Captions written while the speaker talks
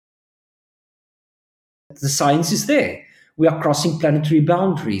The science is there. We are crossing planetary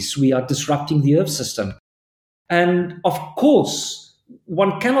boundaries. We are disrupting the Earth system. And of course,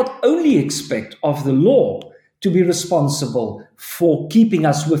 one cannot only expect of the law to be responsible for keeping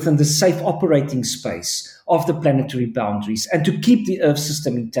us within the safe operating space of the planetary boundaries and to keep the Earth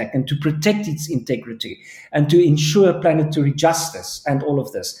system intact and to protect its integrity and to ensure planetary justice and all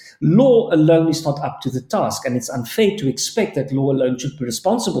of this. Law alone is not up to the task, and it's unfair to expect that law alone should be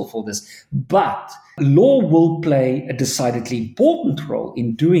responsible for this. But law will play a decidedly important role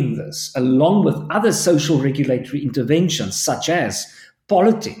in doing this, along with other social regulatory interventions such as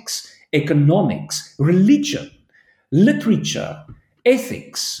politics, economics, religion, literature,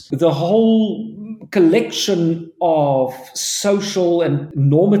 ethics, the whole collection of social and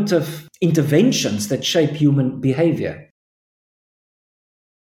normative interventions that shape human behavior.